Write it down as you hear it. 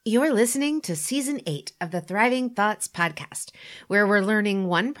You're listening to Season 8 of the Thriving Thoughts podcast, where we're learning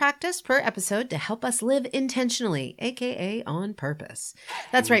one practice per episode to help us live intentionally, aka on purpose.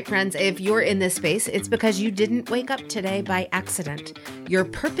 That's right, friends. If you're in this space, it's because you didn't wake up today by accident. Your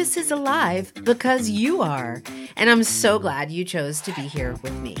purpose is alive because you are. And I'm so glad you chose to be here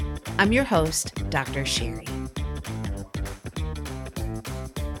with me. I'm your host, Dr. Sherry.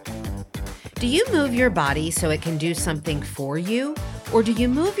 Do you move your body so it can do something for you? Or do you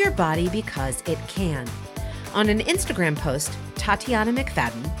move your body because it can? On an Instagram post, Tatiana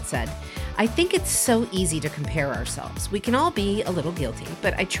McFadden said, "I think it's so easy to compare ourselves. We can all be a little guilty,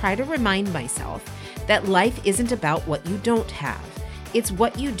 but I try to remind myself that life isn't about what you don't have. It's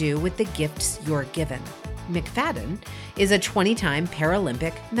what you do with the gifts you're given." McFadden is a 20-time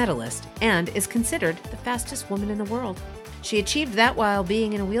Paralympic medalist and is considered the fastest woman in the world. She achieved that while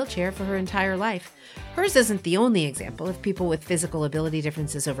being in a wheelchair for her entire life. Hers isn't the only example of people with physical ability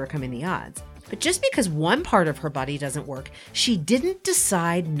differences overcoming the odds. But just because one part of her body doesn't work, she didn't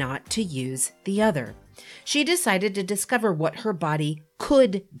decide not to use the other. She decided to discover what her body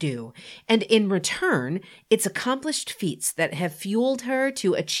could do, and in return, it's accomplished feats that have fueled her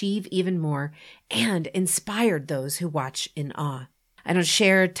to achieve even more and inspired those who watch in awe. I don't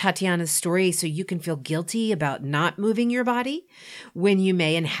share Tatiana's story so you can feel guilty about not moving your body when you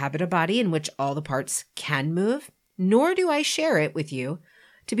may inhabit a body in which all the parts can move, nor do I share it with you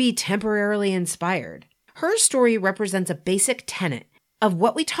to be temporarily inspired. Her story represents a basic tenet of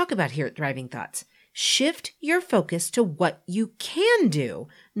what we talk about here at Thriving Thoughts. Shift your focus to what you can do,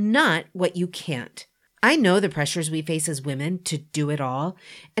 not what you can't. I know the pressures we face as women to do it all,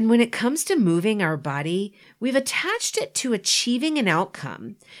 and when it comes to moving our body, we've attached it to achieving an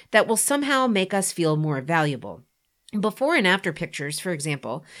outcome that will somehow make us feel more valuable. Before and after pictures, for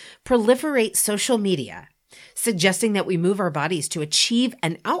example, proliferate social media, suggesting that we move our bodies to achieve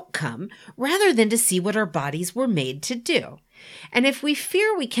an outcome rather than to see what our bodies were made to do. And if we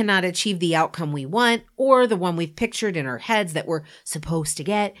fear we cannot achieve the outcome we want or the one we've pictured in our heads that we're supposed to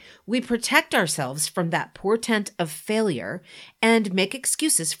get, we protect ourselves from that portent of failure and make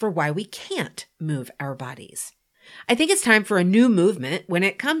excuses for why we can't move our bodies. I think it's time for a new movement when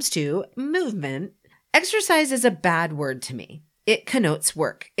it comes to movement. Exercise is a bad word to me. It connotes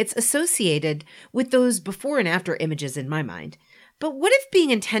work. It's associated with those before and after images in my mind. But what if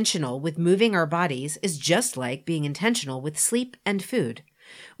being intentional with moving our bodies is just like being intentional with sleep and food?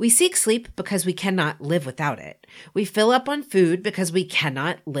 We seek sleep because we cannot live without it. We fill up on food because we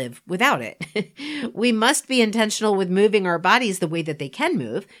cannot live without it. We must be intentional with moving our bodies the way that they can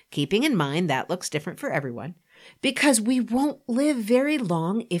move, keeping in mind that looks different for everyone, because we won't live very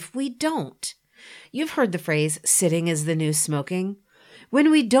long if we don't. You've heard the phrase, sitting is the new smoking.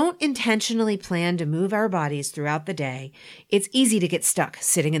 When we don't intentionally plan to move our bodies throughout the day, it's easy to get stuck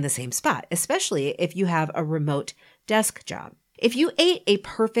sitting in the same spot, especially if you have a remote desk job. If you ate a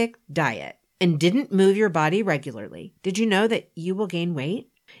perfect diet and didn't move your body regularly, did you know that you will gain weight?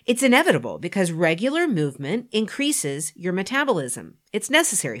 It's inevitable because regular movement increases your metabolism. It's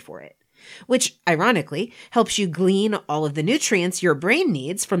necessary for it, which ironically helps you glean all of the nutrients your brain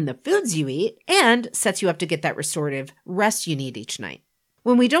needs from the foods you eat and sets you up to get that restorative rest you need each night.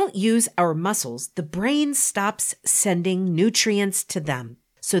 When we don't use our muscles, the brain stops sending nutrients to them,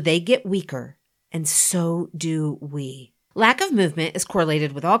 so they get weaker, and so do we. Lack of movement is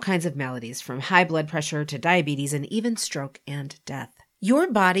correlated with all kinds of maladies, from high blood pressure to diabetes and even stroke and death.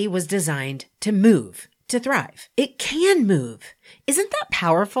 Your body was designed to move, to thrive. It can move. Isn't that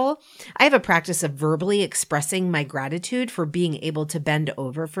powerful? I have a practice of verbally expressing my gratitude for being able to bend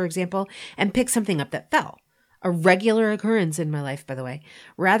over, for example, and pick something up that fell. A regular occurrence in my life, by the way,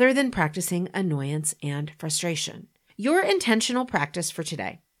 rather than practicing annoyance and frustration. Your intentional practice for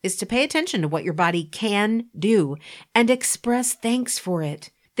today is to pay attention to what your body can do and express thanks for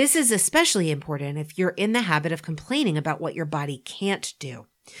it. This is especially important if you're in the habit of complaining about what your body can't do,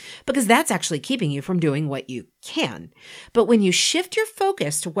 because that's actually keeping you from doing what you can. But when you shift your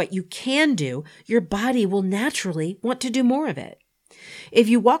focus to what you can do, your body will naturally want to do more of it. If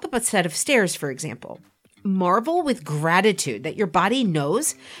you walk up a set of stairs, for example, marvel with gratitude that your body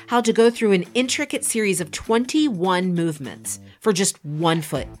knows how to go through an intricate series of 21 movements for just 1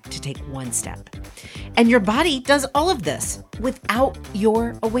 foot to take 1 step. And your body does all of this without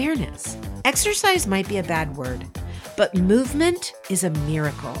your awareness. Exercise might be a bad word, but movement is a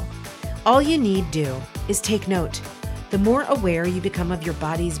miracle. All you need do is take note. The more aware you become of your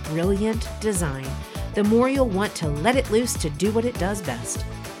body's brilliant design, the more you'll want to let it loose to do what it does best,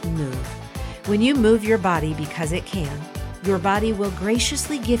 move. When you move your body because it can, your body will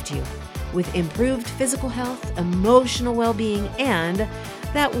graciously gift you with improved physical health, emotional well-being, and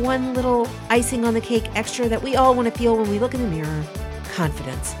that one little icing on the cake extra that we all want to feel when we look in the mirror,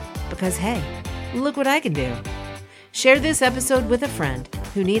 confidence. Because hey, look what I can do. Share this episode with a friend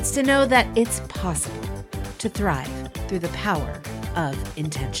who needs to know that it's possible to thrive through the power of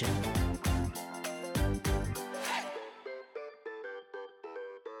intention.